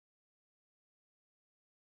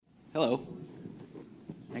Hello.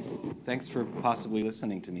 Thanks for possibly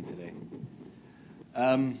listening to me today.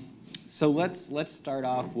 So let's start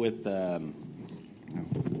off with.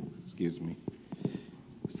 Excuse me.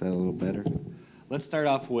 Is that a little better? Let's start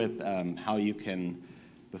off with how you can,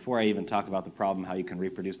 before I even talk about the problem, how you can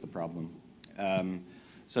reproduce the problem.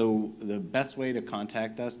 So the best way to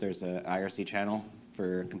contact us, there's an IRC channel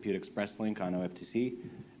for Compute Express Link on OFTC.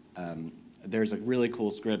 There's a really cool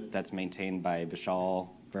script that's maintained by Vishal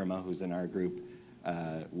Verma, who's in our group,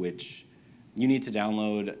 which you need to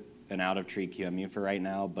download an out-of-tree QEMU for right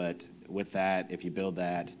now, but with that, if you build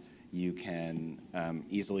that, you can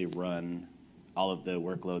easily run all of the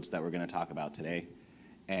workloads that we're going to talk about today.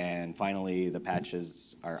 And finally, the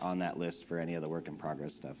patches are on that list for any of the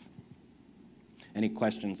work-in-progress stuff. Any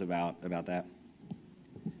questions about that?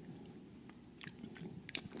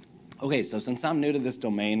 Okay, so since I'm new to this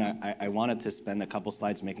domain, I wanted to spend a couple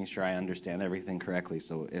slides making sure I understand everything correctly.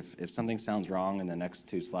 So if something sounds wrong in the next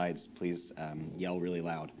 2 slides, please yell really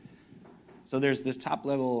loud. So there's this top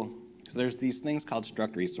level, so there's these things called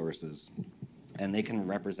struct resources, and they can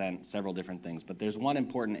represent several different things. But there's one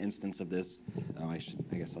important instance of this. Oh, I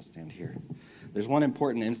guess I'll stand here. There's one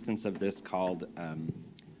important instance of this called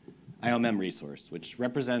IOMEM resource, which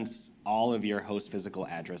represents all of your host physical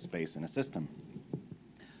address space in a system.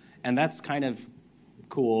 And that's kind of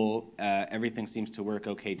cool. Everything seems to work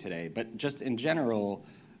okay today. But just in general,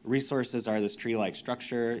 resources are this tree-like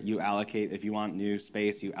structure. You allocate, if you want new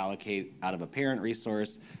space, you allocate out of a parent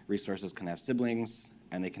resource. Resources can have siblings,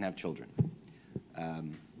 and they can have children.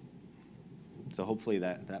 So hopefully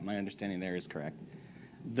that my understanding there is correct.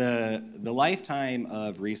 The lifetime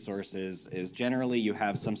of resources is generally you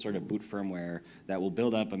have some sort of boot firmware that will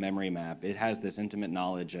build up a memory map. It has this intimate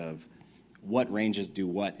knowledge of what ranges do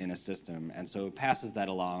what in a system, and so it passes that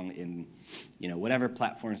along in, whatever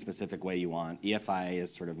platform-specific way you want. EFI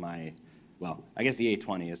is sort of my, well, I guess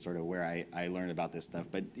EA20 is sort of where I learned about this stuff,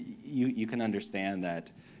 but you can understand that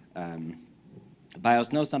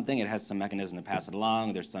BIOS knows something, it has some mechanism to pass it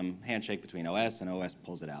along, there's some handshake between OS, and OS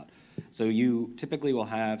pulls it out. So you typically will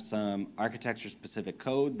have some architecture-specific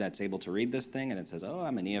code that's able to read this thing, and it says, oh,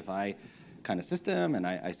 I'm an EFI kind of system, and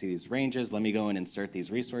I see these ranges, let me go and insert these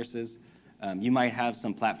resources. You might have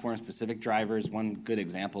some platform-specific drivers. One good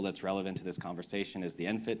example that's relevant to this conversation is the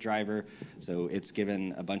NFIT driver. So it's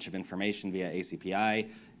given a bunch of information via ACPI. It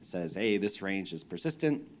says, hey, this range is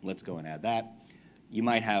persistent. Let's go and add that. You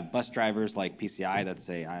might have bus drivers like PCI that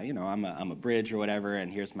say, I'm a bridge or whatever,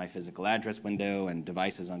 and here's my physical address window, and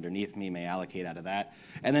devices underneath me may allocate out of that.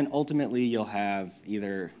 And then ultimately, you'll have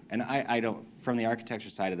either, and I don't, from the architecture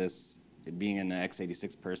side of this, being an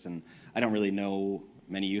x86 person, I don't really know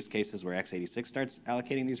many use cases where x86 starts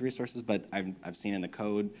allocating these resources, but I've seen in the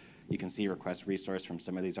code, you can see request resource from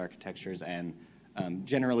some of these architectures, and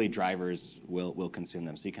generally drivers will consume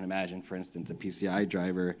them. So you can imagine, for instance, a PCI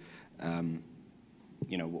driver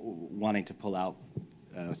wanting to pull out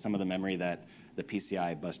some of the memory that the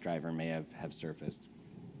PCI bus driver may have surfaced.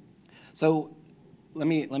 So let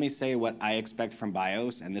me say what I expect from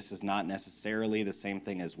BIOS, and this is not necessarily the same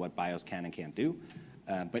thing as what BIOS can and can't do.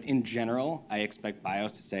 But in general, I expect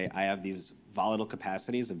BIOS to say, I have these volatile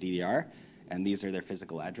capacities of DDR, and these are their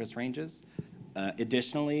physical address ranges.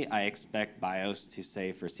 Additionally, I expect BIOS to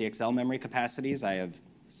say, for CXL memory capacities, I have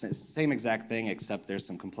same exact thing, except there's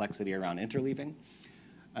some complexity around interleaving.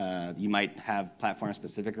 You might have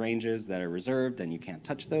platform-specific ranges that are reserved, and you can't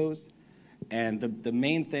touch those. And the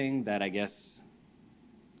main thing that I guess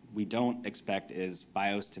we don't expect is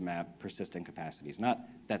BIOS to map persistent capacities. Not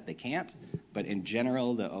that they can't, but in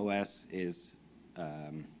general, the OS is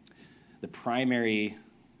the primary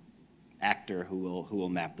actor who will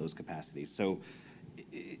map those capacities. So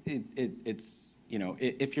it's,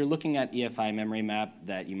 if you're looking at EFI memory map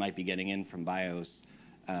that you might be getting in from BIOS,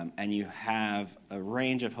 and you have a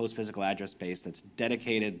range of host physical address space that's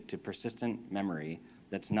dedicated to persistent memory,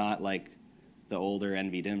 that's not like the older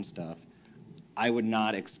NVDIMM stuff, I would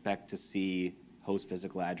not expect to see host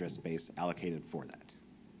physical address space allocated for that.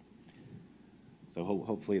 So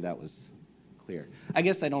hopefully that was clear. I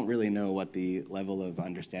guess I don't really know what the level of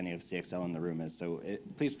understanding of CXL in the room is, so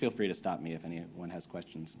please feel free to stop me if anyone has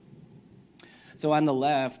questions. So on the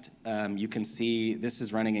left, you can see this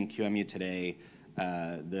is running in QEMU today.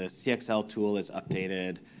 The CXL tool is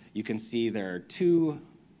updated. You can see there are 2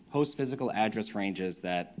 host physical address ranges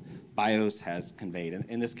that BIOS has conveyed.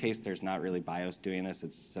 In this case, there's not really BIOS doing this.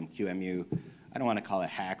 It's some QEMU, I don't want to call it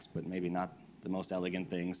hacks, but maybe not the most elegant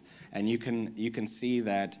things. And you can see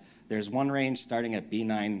that there's one range starting at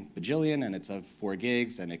B9 bajillion, and it's of 4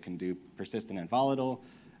 gigs, and it can do persistent and volatile.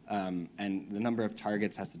 And the number of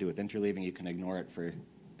targets has to do with interleaving. You can ignore it for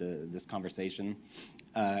this conversation.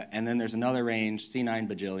 And then there's another range, C9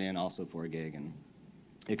 bajillion, also 4 gig, and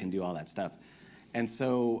it can do all that stuff. And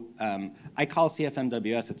so I call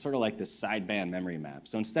CFMWS, it's sort of like this sideband memory map.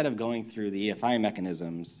 So instead of going through the EFI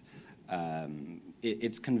mechanisms,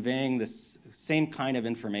 it's conveying this same kind of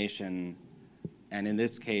information, and in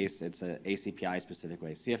this case, it's an ACPI specific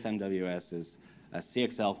way. CFMWS is a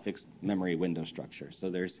CXL fixed memory window structure. So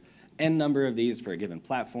there's n number of these for a given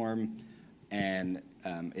platform, and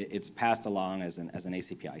it's passed along as an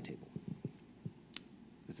ACPI table.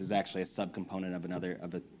 This is actually a subcomponent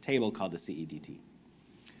of a table called the CEDT.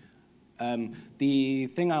 The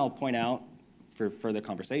thing I'll point out for further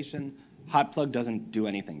conversation, hot plug doesn't do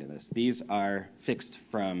anything to this. These are fixed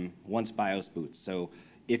from once BIOS boots. So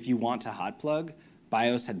if you want to hot plug,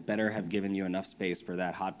 BIOS had better have given you enough space for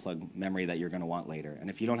that hot plug memory that you're going to want later. And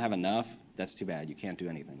if you don't have enough, that's too bad. You can't do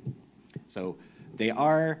anything. So they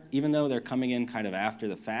are, even though they're coming in kind of after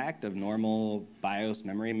the fact of normal BIOS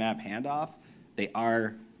memory map handoff, they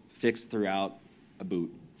are fixed throughout a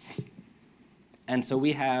boot. And so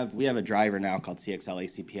we have a driver now called CXL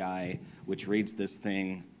ACPI, which reads this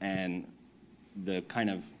thing, and the kind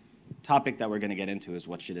of topic that we're going to get into is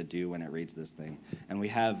what should it do when it reads this thing. And we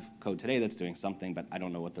have code today that's doing something, but I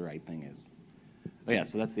don't know what the right thing is. Oh yeah,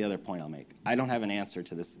 so that's the other point I'll make. I don't have an answer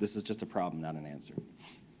to this. This is just a problem, not an answer.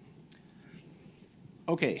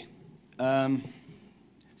 Okay.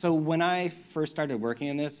 So when I first started working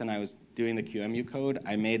in this and I was doing the QEMU code,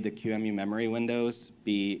 I made the QEMU memory windows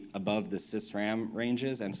be above the sysram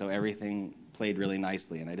ranges, and so everything played really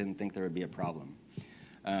nicely, and I didn't think there would be a problem.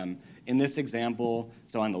 In this example,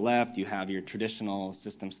 so on the left, you have your traditional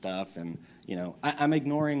system stuff, and I'm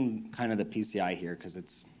ignoring kind of the PCI here because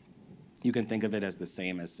you can think of it as the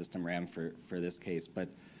same as system RAM for this case, but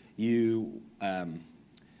you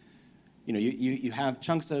have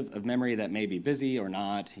chunks of memory that may be busy or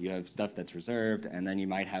not. You have stuff that's reserved, and then you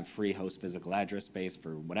might have free host physical address space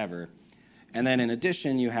for whatever. And then in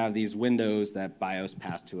addition, you have these windows that BIOS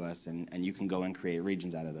passed to us, and you can go and create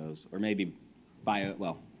regions out of those. Or maybe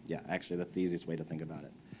actually, that's the easiest way to think about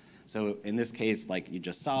it. So in this case, like you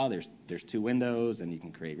just saw, there's 2 windows, and you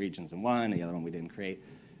can create regions in one, the other one we didn't create.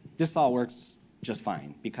 This all works just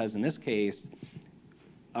fine, because in this case,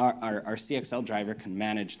 our CXL driver can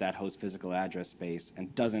manage that host physical address space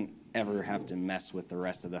and doesn't ever have to mess with the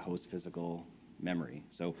rest of the host physical memory.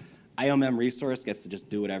 So IOMEM resource gets to just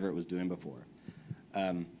do whatever it was doing before.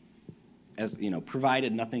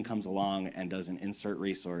 Provided nothing comes along and does an insert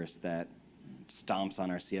resource that stomps on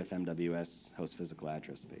our CFMWS host physical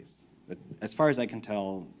address space. But as far as I can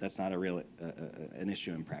tell, that's not an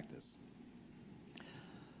issue in practice.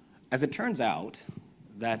 As it turns out,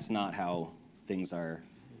 that's not how things are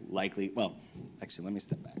likely. Well, actually, let me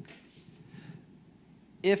step back.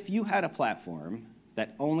 If you had a platform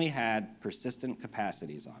that only had persistent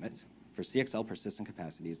capacities on it, for CXL persistent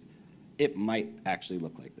capacities, it might actually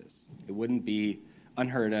look like this. It wouldn't be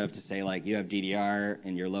unheard of to say, like, you have DDR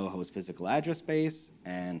in your low host physical address space,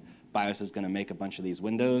 and BIOS is going to make a bunch of these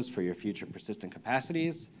windows for your future persistent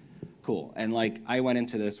capacities. Cool. And like, I went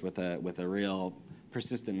into this with a real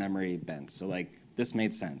persistent memory bent, so like, this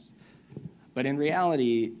made sense. But in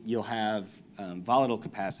reality, you'll have volatile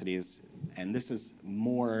capacities, and this is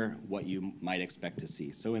more what you might expect to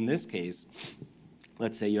see. So in this case,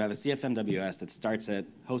 let's say you have a CFMWS that starts at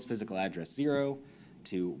host physical address 0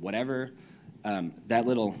 to whatever.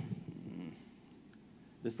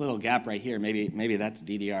 This little gap right here, maybe that's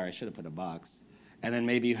DDR. I should have put a box. And then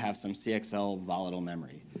maybe you have some CXL volatile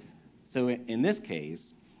memory. So in this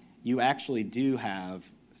case, you actually do have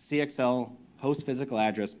CXL host physical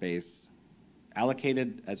address space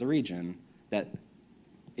allocated as a region that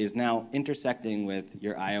is now intersecting with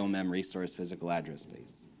your IOMEM resource physical address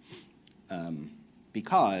space.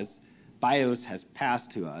 Because BIOS has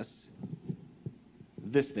passed to us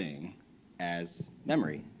this thing as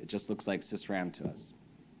memory. It just looks like sysram to us.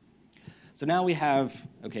 So now we have,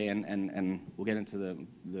 okay, and we'll get into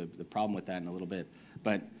the problem with that in a little bit.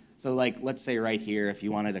 But so like, let's say right here, if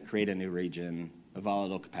you wanted to create a new region, a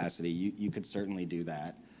volatile capacity, you could certainly do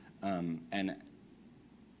that. And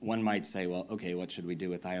one might say, well, okay, what should we do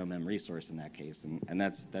with IOMEM resource in that case? And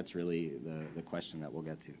that's really the question that we'll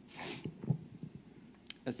get to.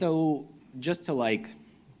 So just to like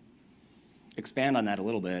expand on that a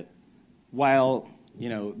little bit, while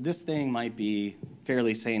this thing might be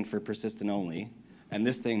fairly sane for persistent only, and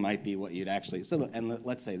this thing might be what you'd actually, and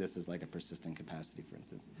let's say this is like a persistent capacity, for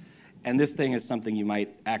instance, and this thing is something you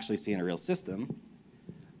might actually see in a real system,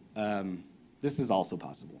 this is also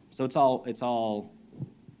possible. So it's all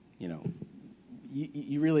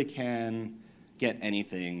you really can get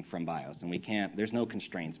anything from BIOS, and we can't, there's no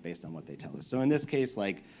constraints based on what they tell us. So in this case,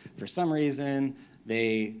 like, for some reason,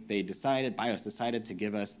 BIOS decided to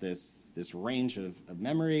give us this range of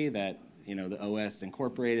memory that, you know, the OS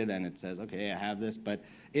incorporated, and it says, okay, I have this, but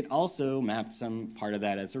it also mapped some part of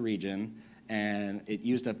that as a region, and it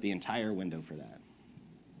used up the entire window for that.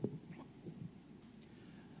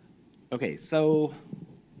 Okay, so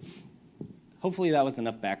hopefully that was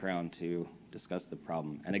enough background to discuss the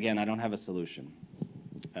problem. And again, I don't have a solution.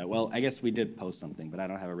 Well, I guess we did post something, but I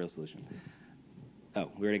don't have a real solution.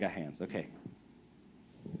 Oh, we already got hands. Okay.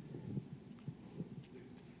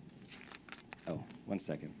 Oh, 1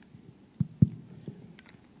 second.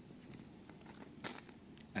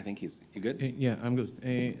 I think you good? Yeah, I'm good.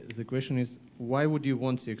 The question is, why would you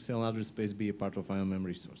want CXL address space be a part of IO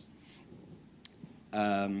memory source?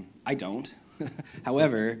 I don't.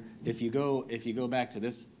 However, if you go back to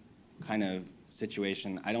this kind of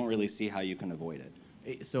situation, I don't really see how you can avoid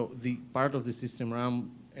it. So the part of the system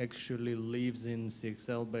RAM actually lives in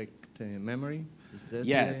CXL-backed memory? Is that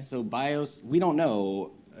yes, so BIOS, we don't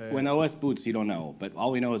know. When OS boots, you don't know. But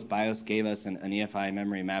all we know is BIOS gave us an EFI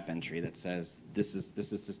memory map entry that says this is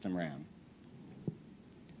system RAM.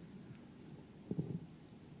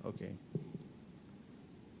 Okay.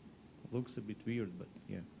 Looks a bit weird, but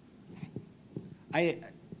yeah.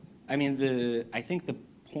 I mean, I think the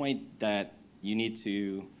point that you need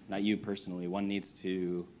to, not you personally, one needs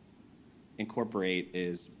to incorporate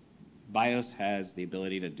is BIOS has the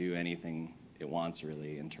ability to do anything it wants,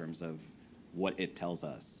 really, in terms of what it tells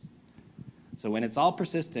us. So when it's all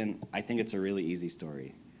persistent, I think it's a really easy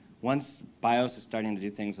story. Once BIOS is starting to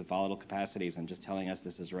do things with volatile capacities and just telling us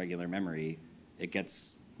this is regular memory, it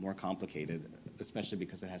gets more complicated, especially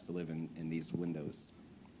because it has to live in these windows.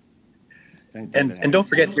 And don't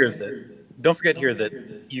forget here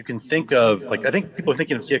that you can think of, like, I think people are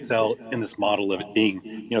thinking of CXL in this model of it being,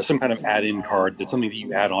 you know, some kind of add-in card that's something that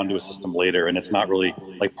you add onto a system later, and it's not really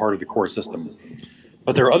like part of the core system.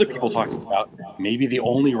 But there are other people talking about maybe the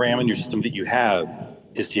only RAM in your system that you have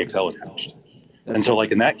is CXL attached. And so,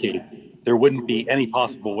 like, in that case, there wouldn't be any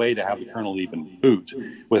possible way to have the kernel even boot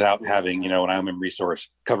without having, you know, an IO memory source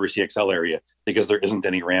cover CXL area, because there isn't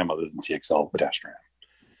any RAM other than CXL attached RAM.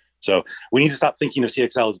 So we need to stop thinking of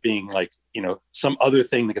CXL as being like, you know, some other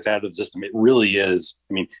thing that gets added to the system. It really is,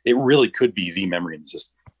 I mean, it really could be the memory in the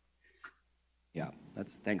system. Yeah,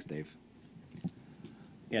 thanks, Dave.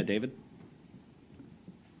 Yeah, David?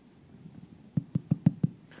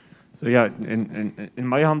 So yeah, in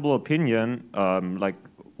my humble opinion, like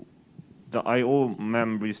the I/O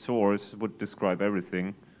memory source would describe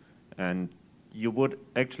everything, and you would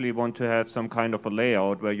actually want to have some kind of a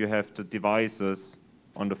layout where you have the devices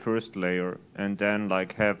on the first layer, and then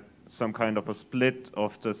like have some kind of a split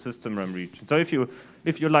of the system RAM region. So if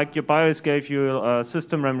you like your BIOS gave you a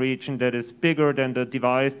system RAM region that is bigger than the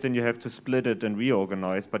device, then you have to split it and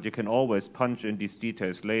reorganize, but you can always punch in these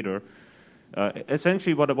details later.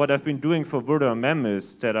 Essentially what I've been doing for virtual mem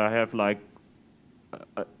is that I have like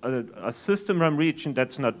a system RAM region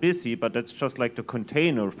that's not busy, but that's just like the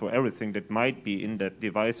container for everything that might be in that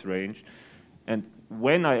device range. And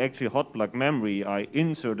when I actually hot plug memory, I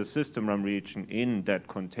insert a system RAM region in that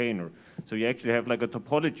container. So you actually have like a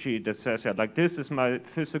topology that says, yeah, like this is my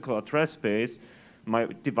physical address space. My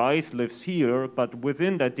device lives here, but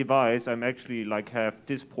within that device, I'm actually like have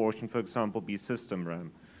this portion, for example, be system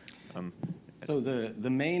RAM. So the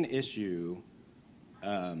main issue,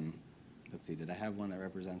 let's see, did I have one that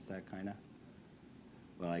represents that kind of?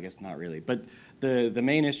 Well, I guess not really. But the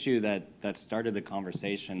main issue that started the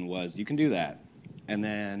conversation was you can do that. And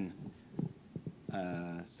then,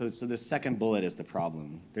 so the second bullet is the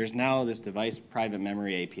problem. There's now this device private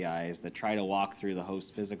memory APIs that try to walk through the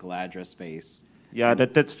host physical address space. Yeah,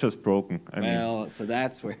 that's just broken. I mean, so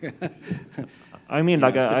that's where... I mean,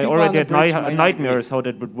 like I already had nightmares how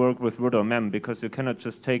that would work with virtual mem, because you cannot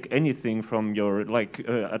just take anything from your like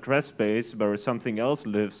address space where something else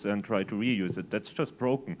lives and try to reuse it. That's just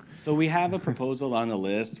broken. So we have a proposal on the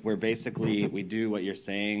list where basically we do what you're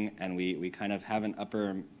saying, and we kind of have an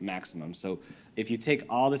upper maximum. So if you take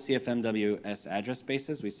all the CFMWS address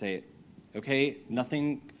spaces, we say, okay,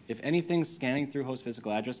 nothing, if anything's scanning through host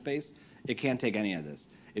physical address space, it can't take any of this.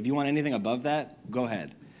 If you want anything above that, go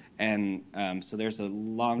ahead. And so there's a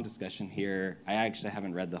long discussion here. I actually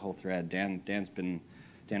haven't read the whole thread. Dan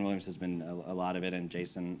Williams has been a lot of it, and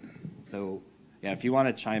Jason. So yeah, if you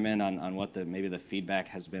want to chime in on what maybe the feedback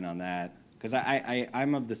has been on that, because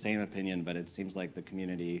I'm of the same opinion, but it seems like the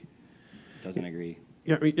community doesn't agree.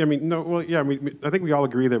 Yeah, I mean, no. Well, yeah, I think we all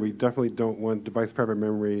agree that we definitely don't want device private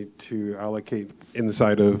memory to allocate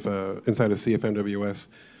inside of CFMWS.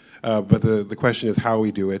 but the question is how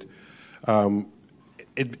we do it. I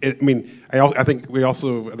mean, I think most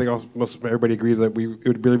everybody agrees that it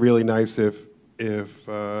would be really nice if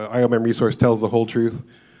IOMM resource tells the whole truth,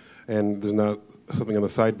 and there's not something on the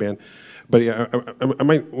sideband. But yeah, I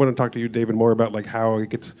might want to talk to you, David, more about like how it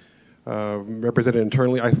gets represented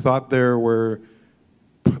internally. I thought there were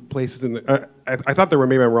places in the. I thought there were,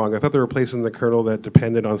 maybe I'm wrong. I thought there were places in the kernel that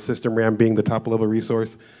depended on system RAM being the top level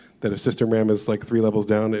resource. That if system RAM is like 3 levels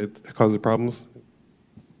down, it causes problems.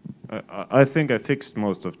 I think I fixed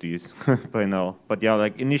most of these by now. But yeah,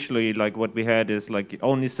 like initially, like what we had is like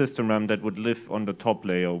only system RAM that would live on the top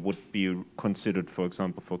layer would be considered, for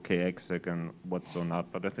example, for KExec and what's or not.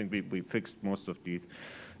 But I think we fixed most of these.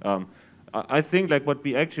 I think like what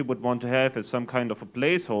we actually would want to have is some kind of a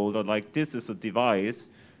placeholder, like this is a device,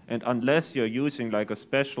 and unless you're using like a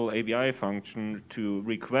special ABI function to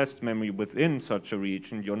request memory within such a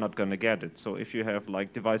region, you're not going to get it. So if you have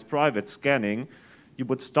like device private scanning, you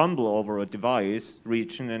would stumble over a device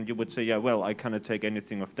region and you would say, yeah, well, I cannot take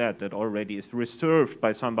anything of that already is reserved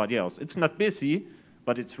by somebody else. It's not busy,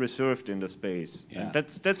 but it's reserved in the space. Yeah. And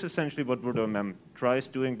that's essentially what Widawsky tries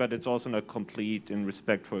doing, but it's also not complete in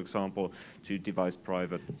respect, for example, to device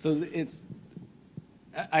private. So it's,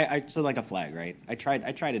 so like a flag, right? I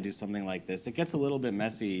try to do something like this. It gets a little bit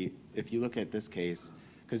messy if you look at this case,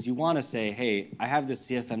 because you want to say, hey, I have this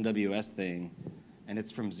CFMWS thing, and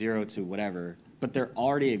it's from 0 to whatever, but there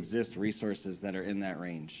already exist resources that are in that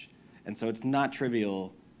range. And so it's not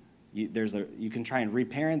trivial. You can try and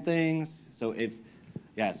reparent things. So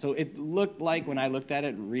so it looked like when I looked at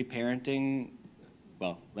it, reparenting,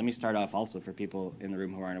 well, let me start off also for people in the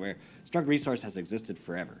room who aren't aware. Struct resource has existed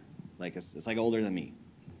forever. Like it's like older than me.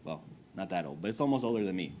 Well, not that old, but it's almost older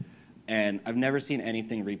than me. And I've never seen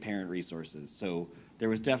anything reparent resources. So there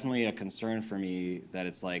was definitely a concern for me that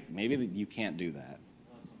it's like, maybe you can't do that.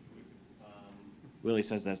 Willie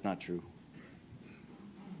says that's not true.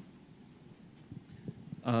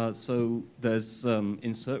 So there's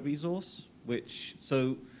insert resource,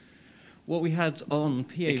 so what we had on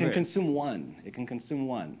PA. It can consume one. It can consume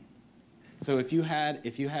one. So if you had,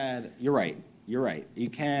 you're right.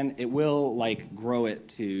 It will like grow it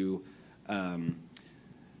to,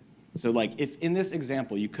 so like if in this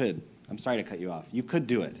example you could, I'm sorry to cut you off, you could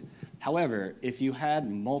do it. However, if you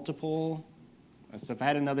had multiple, so if I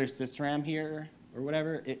had another sysram here, or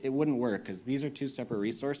whatever, it wouldn't work because these are 2 separate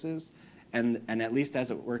resources, and at least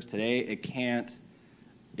as it works today, it can't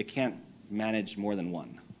manage more than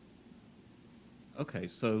 1. Okay,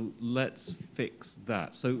 so let's fix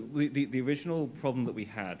that. So the original problem that we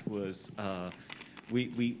had was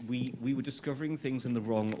we were discovering things in the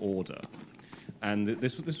wrong order. And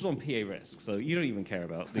this was on PA risk, so you don't even care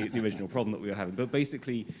about the original problem that we were having. But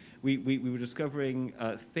basically, we were discovering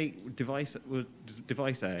device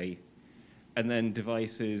A, and then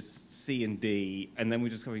devices C and D, and then we're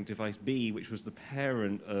discovering device B, which was the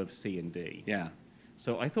parent of C and D. Yeah.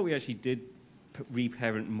 So I thought we actually did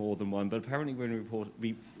reparent more than one, but apparently we're going to report,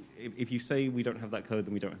 if you say we don't have that code,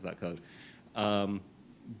 then we don't have that code.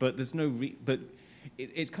 But there's no,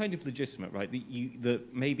 it's kind of legitimate, right?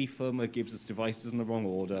 That maybe firmware gives us devices in the wrong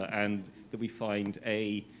order, and that we find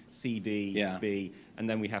A, C, D, B, and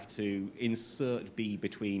then we have to insert B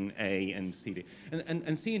between A and C, D.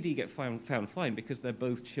 And C and D get found fine because they're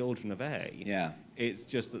both children of A. Yeah. It's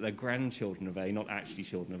just that they're grandchildren of A, not actually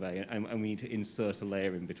children of A, and we need to insert a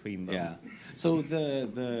layer in between them. Yeah. So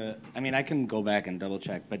I mean, I can go back and double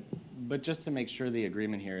check, but just to make sure the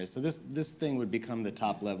agreement here is, so this thing would become the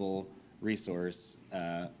top level resource.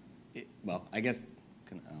 Well, I guess,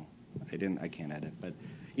 I can't edit, but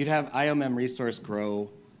you'd have IOMM resource grow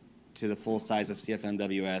to the full size of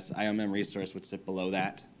CFMWS. IOMM resource would sit below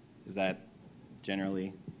that. Is that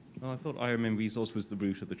generally? Oh, I thought IOMM resource was the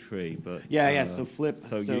root of the tree, but yeah. So flip.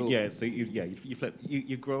 You flip.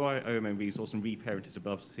 You grow IOMM resource and reparent it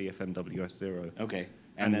above CFMWS 0. Okay,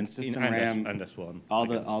 and then system RAM and S1.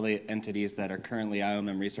 All the entities that are currently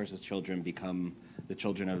IOMM resources children become the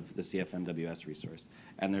children of the CFMWS resource.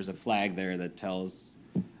 And there's a flag there that tells,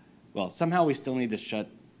 well, somehow we still need to shut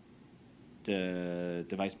the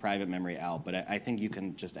device private memory out, but I think you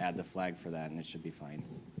can just add the flag for that and it should be fine.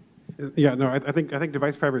 Yeah, no, I think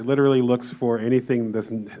device private literally looks for anything that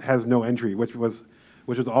has no entry, which was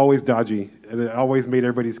always dodgy, and it always made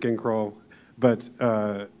everybody's skin crawl. But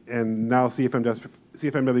and now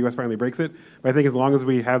CFMWS finally breaks it. But I think as long as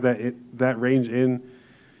we have that range in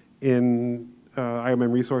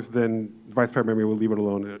IOMM resource, then device private memory will leave it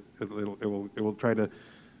alone. It will try to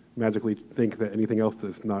magically think that anything else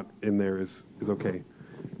that's not in there is okay,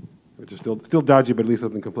 which is still dodgy, but at least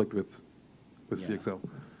doesn't conflict with CXL.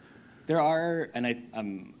 There are, and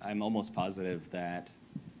I'm almost positive that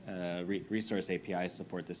resource APIs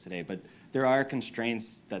support this today, but there are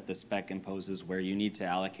constraints that the spec imposes where you need to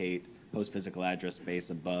allocate host physical address space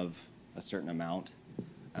above a certain amount.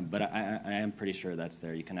 But I am pretty sure that's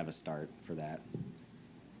there. You can have a start for that.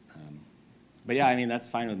 But yeah, I mean, that's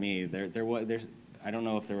fine with me. I don't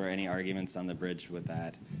know if there were any arguments on the bridge with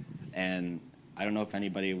that. And I don't know if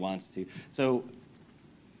anybody wants to. So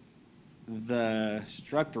the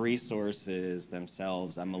struct resources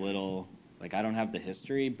themselves, I'm a little, like, I don't have the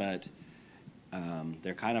history, but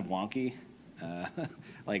they're kind of wonky.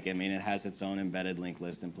 Like, I mean, it has its own embedded linked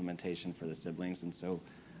list implementation for the siblings, and so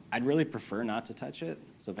I'd really prefer not to touch it.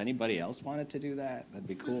 So if anybody else wanted to do that, that'd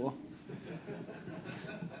be cool.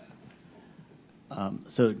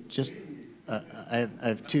 So just, I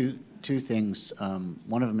have two things.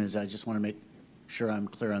 One of them is I just want to make sure I'm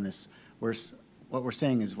clear on this. What we're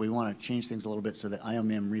saying is we want to change things a little bit so that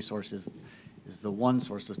IOMM resources is the one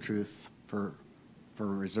source of truth for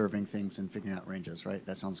reserving things and figuring out ranges, right?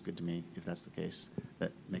 That sounds good to me, if that's the case.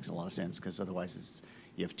 That makes a lot of sense, because otherwise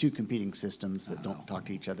you have two competing systems that don't talk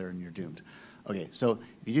to each other and you're doomed. Okay, so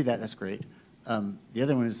if you do that, that's great. The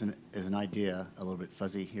other one is an idea, a little bit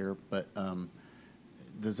fuzzy here, but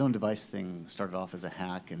the zone device thing started off as a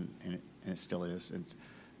hack, and it still is.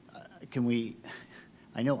 Can we,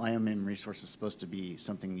 I know IOMM resource is supposed to be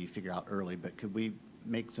something you figure out early, but could we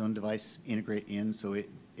make zone device integrate in so it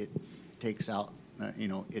takes out,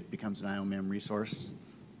 it becomes an IOMM resource?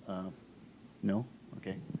 No?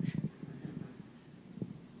 Okay.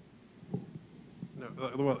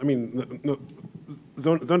 No, well, I mean, no,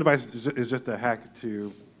 zone device is just a hack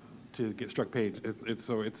to get struct page.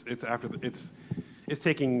 It's after it's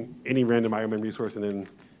taking any random IOMM resource and then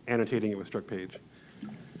annotating it with struct page.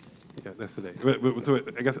 Yeah, that's today. So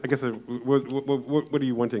I guess what are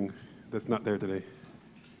you wanting that's not there today?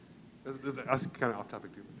 That's kind of off topic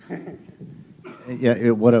too. Yeah,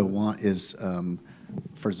 what I want is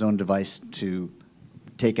for zone device to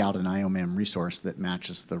take out an IOMM resource that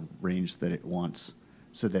matches the range that it wants,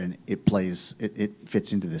 so that it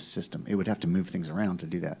fits into this system. It would have to move things around to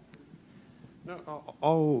do that. No,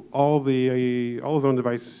 all zone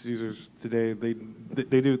device users today they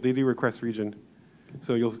do request region.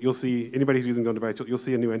 So you'll see anybody who's using zone device, you'll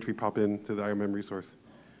see a new entry pop in to the IOMM resource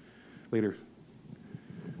later.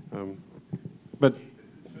 But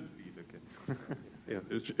yeah,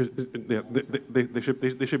 they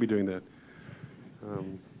should be doing that.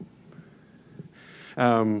 I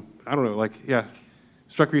don't know, like, yeah,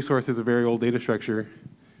 struct resource is a very old data structure.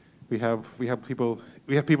 We have people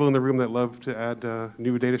in the room that love to add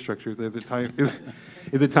new data structures. Is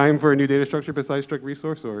it time for a new data structure besides struct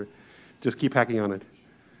resource, or just keep hacking on it?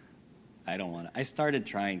 I don't want to. I started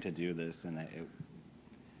trying to do this, and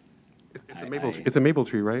it's a maple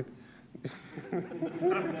tree, right? There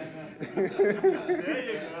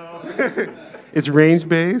you go. It's range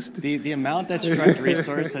based. The amount that struct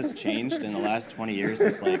resource has changed in the last 20 years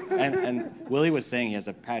is like, and Willie was saying he has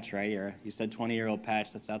a patch, right? You said 20-year-old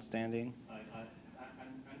patch. That's outstanding.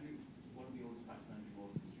 Andrew, one of the oldest patches Andrew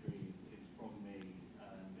Morton's tree is from me,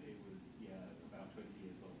 and it was about 20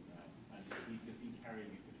 years old now, and he's just been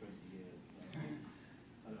carrying it for 20 years.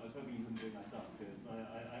 I was hoping you wouldn't bring that up, because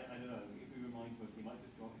I don't know, if we remind him, he might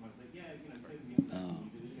just drop. He might say, yeah, you didn't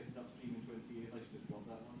get upstream in 20 years. I should just drop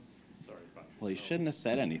that one. Sorry. Well, you shouldn't have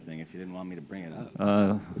said anything if you didn't want me to bring it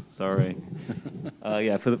up. Sorry.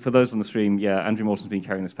 Yeah, for those on the stream, yeah, Andrew Morton's been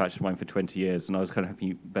carrying this patch of mine for 20 years, and I was kind of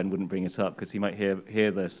hoping Ben wouldn't bring it up, because he might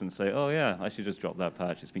hear this and say, oh yeah, I should just drop that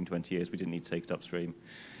patch. It's been 20 years. We didn't need to take it upstream.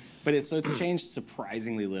 But it's changed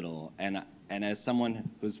surprisingly little, and as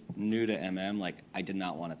someone who's new to MM, like, I did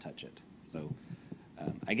not want to touch it. So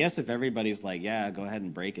I guess if everybody's like, yeah, go ahead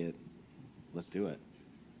and break it, let's do it.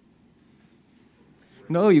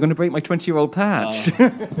 No, you're going to break my 20-year-old patch.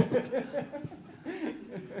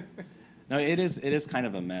 No, it is kind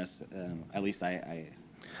of a mess. At least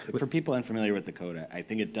for people unfamiliar with the code, I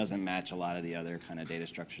think it doesn't match a lot of the other kind of data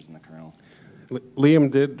structures in the kernel.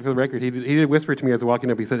 Liam did, for the record, he did whisper to me as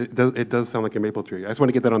walking up. He said it does sound like a maple tree. I just want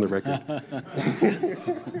to get that on the record.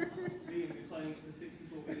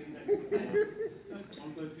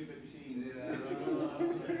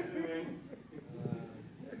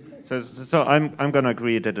 So I'm going to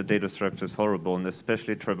agree that the data structure is horrible, and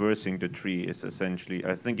especially traversing the tree is essentially,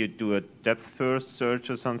 I think you do a depth-first search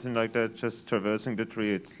or something like that, just traversing the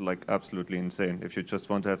tree, it's like absolutely insane. If you just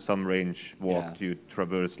want to have some range walked, you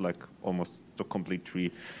traverse like almost the complete tree.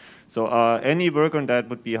 So any work on that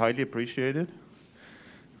would be highly appreciated.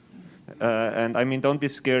 And I mean, don't be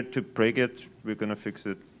scared to break it. We're going to fix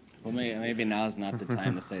it. Well, maybe now's not the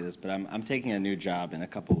time to say this, but I'm taking a new job in a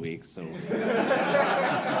couple weeks, so.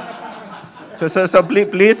 So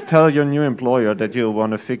please tell your new employer that you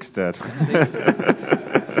want to fix that.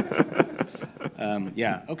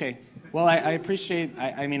 Yeah, okay. Well, I appreciate,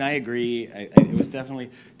 I mean, I agree. It was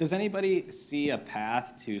definitely, does anybody see a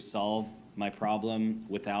path to solve my problem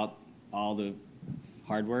without all the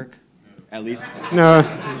hard work? At least, No.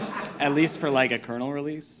 at least for like a kernel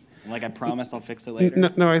release? Like I promise I'll fix it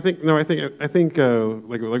later? I think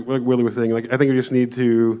like Willie was saying, like I think we just need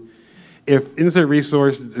to, if insert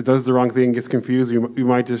resource does the wrong thing, gets confused, we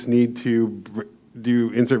might just need to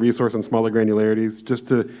do insert resource on smaller granularities just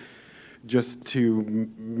to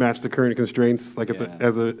match the current constraints, like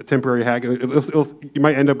as a temporary hack. You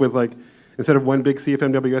might end up with like, instead of one big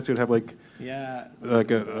CFMWS, you'd have like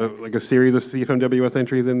a series of CFMWS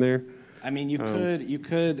entries in there. I mean, our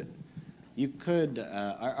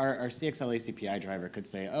CXL ACPI driver could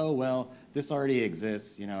say, oh, well, this already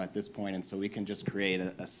exists, at this point, and so we can just create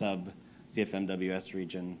a sub CFMWS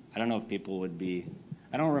region. I don't know if people would be,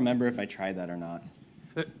 I don't remember if I tried that or not.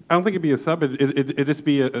 I don't think it'd be a sub. It'd just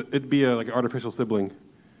be like an artificial sibling.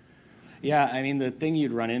 Yeah, I mean, the thing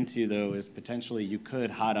you'd run into, though, is potentially you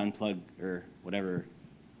could hot unplug or whatever,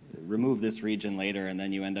 remove this region later, and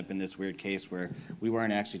then you end up in this weird case where we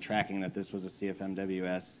weren't actually tracking that this was a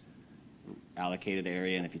CFMWS allocated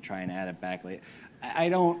area, and if you try and add it back later, I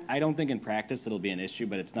don't think in practice it'll be an issue,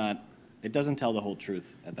 but it doesn't tell the whole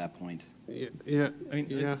truth at that point. Yeah. I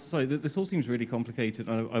mean, sorry, this all seems really complicated.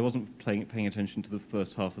 I wasn't paying attention to the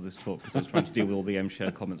first half of this talk because I was trying to deal with all the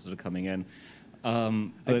M-share comments that are coming in.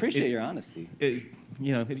 I appreciate your honesty.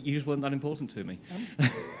 You just weren't that important to me.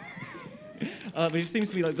 But it seems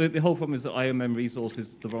to me like the whole problem is that IOMM resource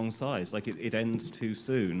is the wrong size. Like it ends too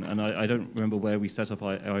soon, and I don't remember where we set up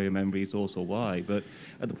IOMM resource or why. But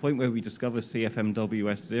at the point where we discover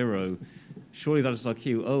CFMWS0, surely that is our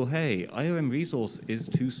cue. Oh, hey, IOM resource is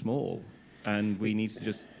too small, and we need to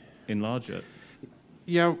just enlarge it.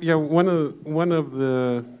 Yeah. One of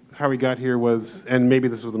the how we got here was, and maybe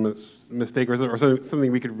this was a mistake or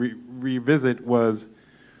something we could revisit, was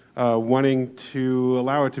wanting to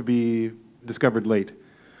allow it to be discovered late,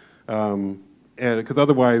 and because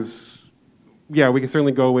otherwise, yeah, we can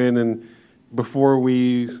certainly go in and before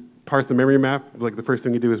we parse the memory map, like the first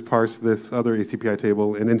thing you do is parse this other ACPI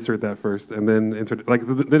table and insert that first, and then insert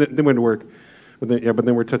then it wouldn't work, but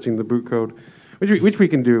then we're touching the boot code, which we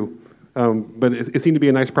can do, but it seemed to be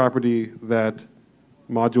a nice property that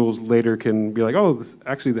modules later can be like, oh, this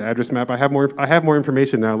actually the address map. I have more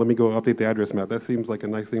information now. Let me go update the address map. That seems like a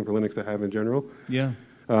nice thing for Linux to have in general. Yeah.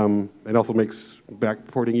 It also makes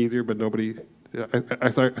backporting easier, but nobody.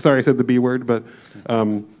 Sorry, I said the B word, but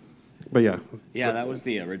yeah. Yeah, that was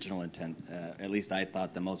the original intent. At least I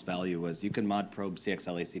thought the most value was you can mod probe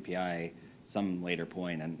CXL ACPI some later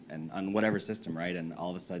point and on whatever system, right? And all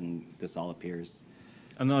of a sudden this all appears.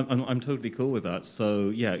 And I'm totally cool with that.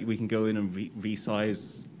 So yeah, we can go in and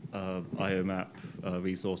resize IOMAP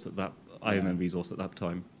resource at that IOM resource at that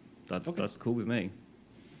time. That's cool with me.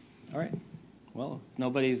 All right. Well, if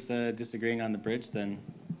nobody's disagreeing on the bridge, then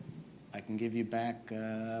I can give you back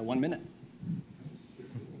 1 minute.